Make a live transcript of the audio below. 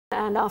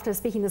rand. After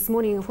speaking this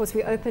morning, of course,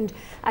 we opened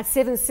at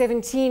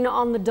 7.17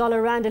 on the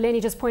dollar rand.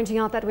 Eleni just pointing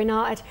out that we're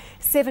now at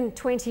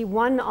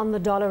 7.21 on the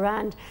dollar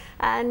rand,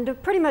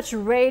 and pretty much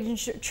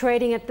range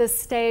trading at this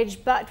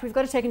stage. But we've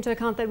got to take into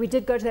account that we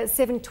did go to that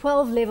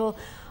 7.12 level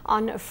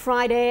on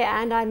Friday,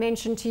 and I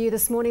mentioned to you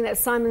this morning that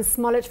Simon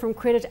Smollett from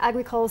Credit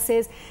Agricole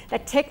says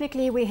that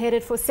technically we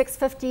headed for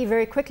 6.50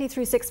 very quickly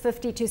through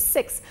 6.50 to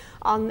 6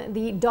 on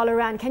the dollar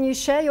rand. Can you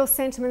share your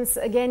sentiments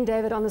again,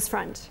 David, on this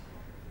front?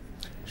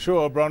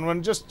 Sure,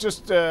 Bronwyn.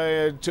 Just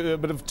a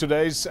bit of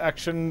today's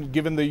action.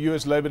 Given the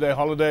US Labor Day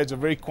holiday, it's a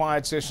very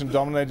quiet session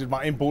dominated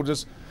by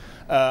importers.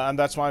 And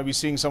that's why we're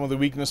seeing some of the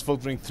weakness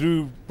filtering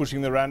through,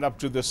 pushing the rand up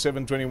to the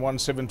 721,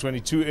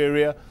 722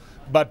 area.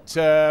 But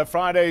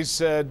Friday's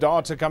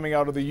data coming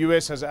out of the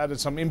US has added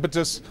some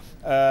impetus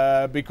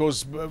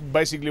because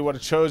basically what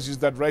it shows is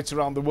that rates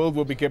around the world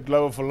will be kept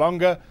lower for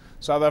longer.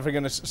 South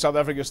Africa is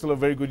still a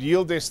very good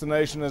yield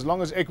destination. As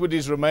long as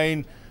equities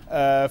remain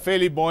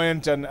fairly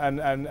buoyant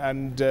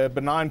and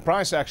benign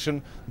price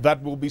action,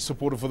 that will be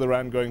supportive for the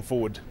rand going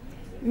forward.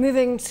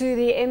 Moving to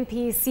the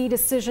MPC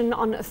decision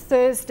on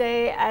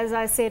Thursday, as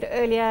I said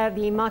earlier,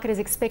 the market is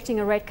expecting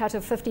a rate cut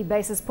of 50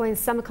 basis points.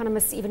 Some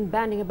economists even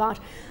banding about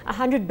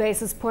 100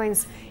 basis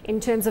points in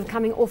terms of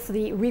coming off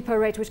the repo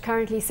rate, which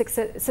currently sits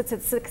at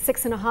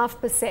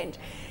 6.5%.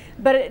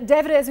 But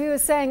David, as we were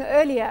saying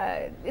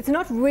earlier, it's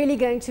not really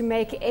going to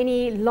make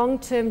any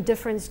long-term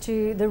difference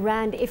to the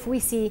rand if we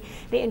see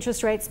the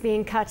interest rates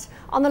being cut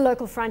on the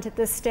local front at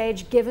this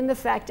stage, given the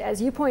fact,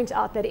 as you point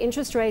out, that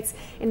interest rates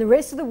in the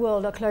rest of the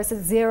world are close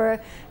to zero.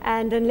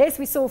 And unless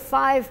we saw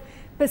 5%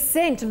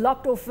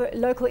 locked off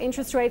local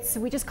interest rates,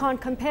 we just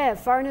can't compare.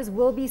 Foreigners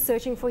will be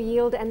searching for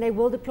yield and they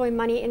will deploy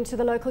money into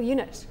the local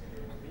unit.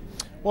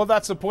 Well,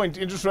 that's the point.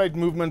 Interest rate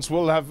movements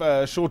will have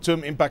a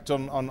short-term impact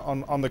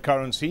on the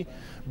currency.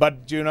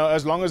 But, you know,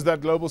 as long as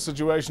that global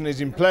situation is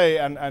in play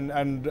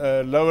and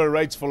lower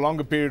rates for a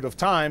longer period of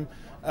time,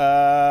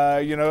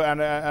 you know,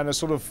 and a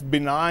sort of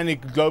benign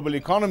global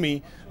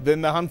economy,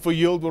 then the hunt for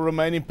yield will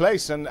remain in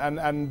place.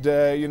 And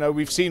you know,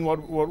 we've seen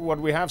what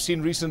we have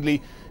seen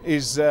recently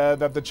is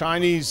that the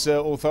Chinese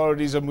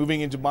authorities are moving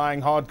into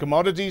buying hard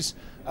commodities.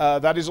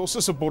 That is also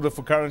supportive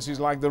for currencies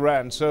like the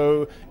rand.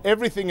 So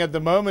everything at the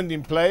moment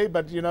in play,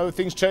 but you know,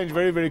 things change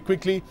very, very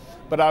quickly.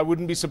 But I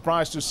wouldn't be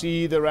surprised to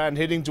see the rand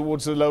heading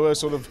towards the lower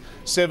sort of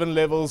 7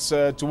 levels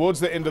towards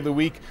the end of the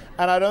week.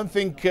 And I don't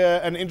think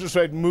an interest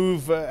rate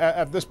move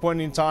at this point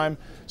in time,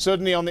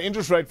 certainly on the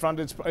interest rate front,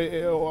 it's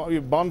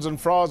bonds and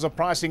FRAs are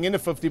pricing in a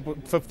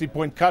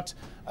 50-point cut.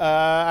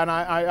 And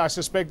I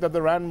suspect that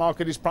the rand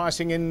market is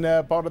pricing in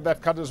part of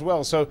that cut as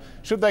well. So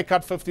should they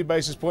cut 50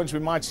 basis points, we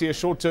might see a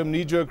short-term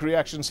knee-jerk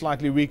reaction,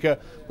 slightly weaker.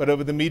 But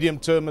over the medium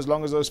term, as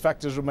long as those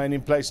factors remain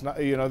in place,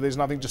 you know, there's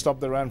nothing to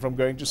stop the rand from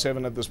going to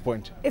 7 at this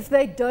point. If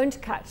they don't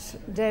cut,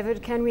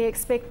 David, can we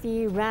expect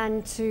the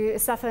rand to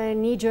suffer a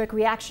knee-jerk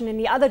reaction in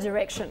the other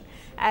direction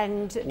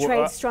and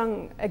trade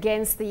strong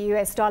against the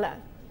US dollar?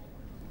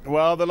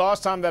 Well, the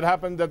last time that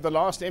happened, at the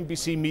last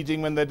MPC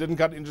meeting, when they didn't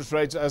cut interest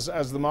rates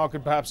as the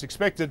market perhaps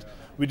expected,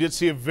 we did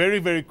see a very,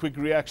 very quick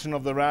reaction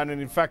of the rand. And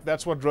in fact,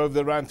 that's what drove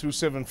the rand through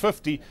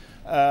 750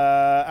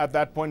 at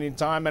that point in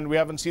time. And we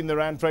haven't seen the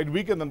rand trade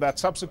weaker than that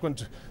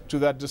subsequent to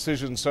that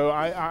decision. So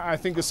I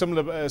think a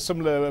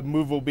similar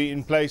move will be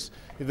in place.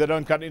 If they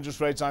don't cut interest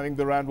rates, I think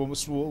the rand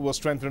will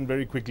strengthen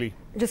very quickly.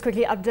 Just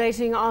quickly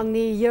updating on the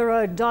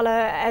euro dollar,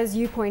 as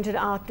you pointed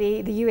out,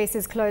 the US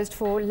is closed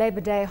for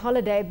Labor Day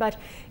holiday. But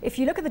if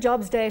you look at the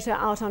jobs data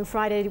out on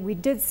Friday, we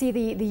did see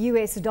the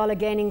US dollar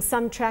gaining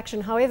some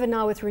traction. However,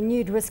 now with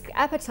renewed risk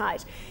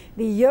appetite,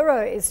 the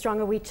euro is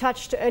stronger. We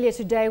touched earlier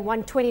today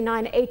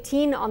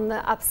 129.18 on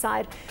the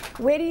upside.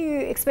 Where do you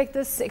expect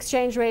this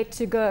exchange rate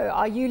to go?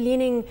 Are you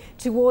leaning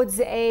towards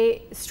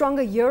a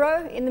stronger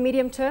euro in the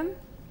medium term?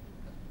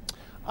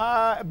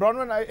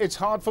 Bronwyn, it's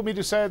hard for me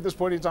to say at this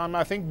point in time.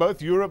 I think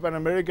both Europe and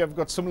America have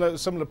got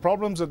similar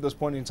problems at this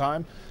point in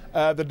time.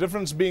 The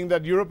difference being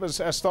that Europe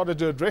has started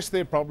to address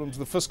their problems,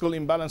 the fiscal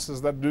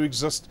imbalances that do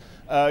exist.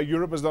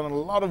 Europe has done a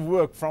lot of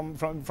work from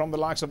the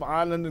likes of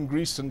Ireland and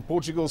Greece and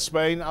Portugal,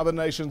 Spain, other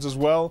nations as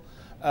well.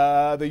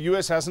 The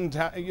US hasn't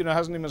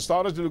even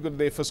started to look at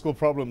their fiscal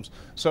problems.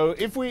 So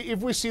if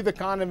we see the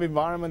kind of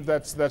environment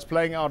that's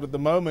playing out at the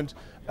moment,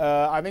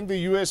 I think the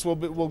US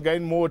will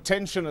gain more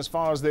attention as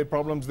far as their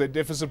problems, their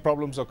deficit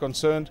problems are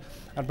concerned,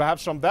 and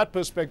perhaps from that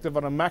perspective,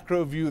 on a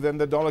macro view, then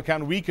the dollar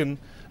can weaken.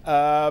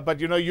 But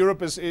you know,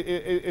 Europe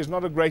is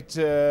not a great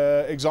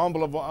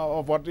example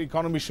of what the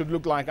economy should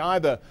look like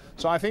either.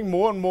 So I think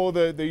more and more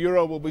the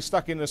euro will be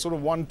stuck in a sort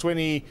of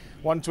 120,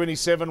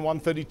 127,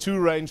 132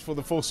 range for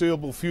the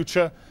foreseeable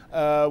future,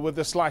 with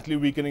a slightly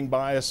weakening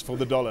bias for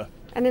the dollar.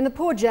 And then the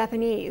poor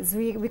Japanese,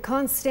 we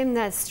can't stem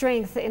that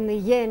strength in the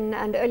yen.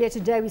 And earlier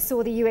today, we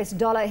saw the US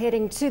dollar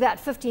heading to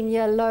that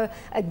 15-year low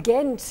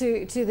again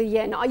to the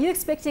yen. Are you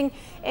expecting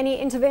any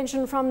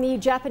intervention from the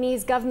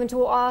Japanese government,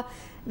 or are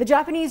the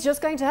Japanese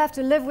just going to have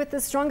to live with the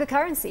stronger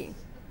currency?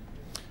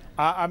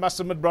 I must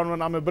admit, Bronwyn,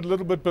 I'm a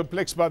little bit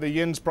perplexed by the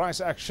yen's price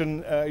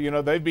action.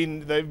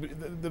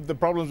 The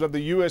problems that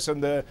the US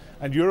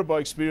and Europe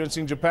are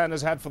experiencing, Japan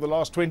has had for the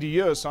last 20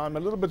 years. So I'm a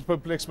little bit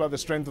perplexed by the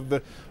strength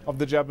of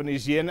the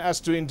Japanese yen. As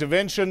to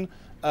intervention,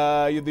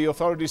 the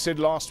authorities said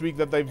last week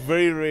that they're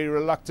very, very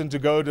reluctant to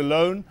go it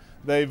alone.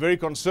 They're very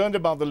concerned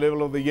about the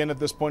level of the yen at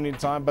this point in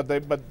time, but they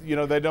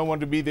don't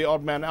want to be the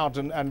odd man out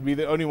and be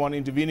the only one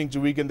intervening to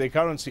weaken their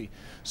currency.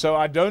 So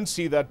I don't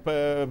see that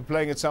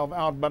playing itself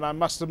out, but I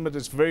must admit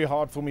it's very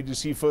hard for me to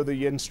see further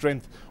yen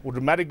strength or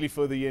dramatically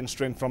further yen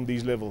strength from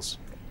these levels.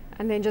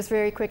 And then just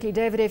very quickly,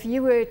 David, if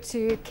you were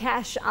to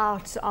cash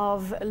out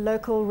of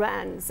local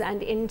rands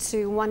and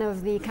into one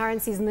of the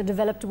currencies in the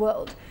developed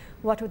world,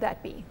 what would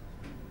that be?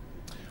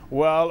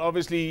 Well,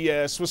 obviously,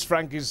 Swiss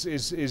franc is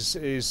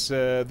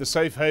the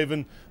safe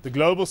haven, the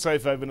global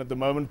safe haven at the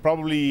moment.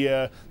 Probably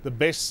the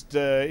best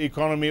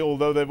economy,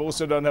 although they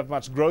also don't have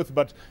much growth.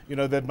 But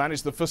they've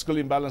managed the fiscal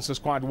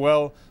imbalances quite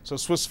well. So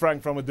Swiss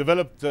franc, from a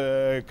developed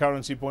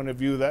currency point of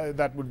view,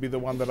 that would be the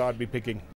one that I'd be picking.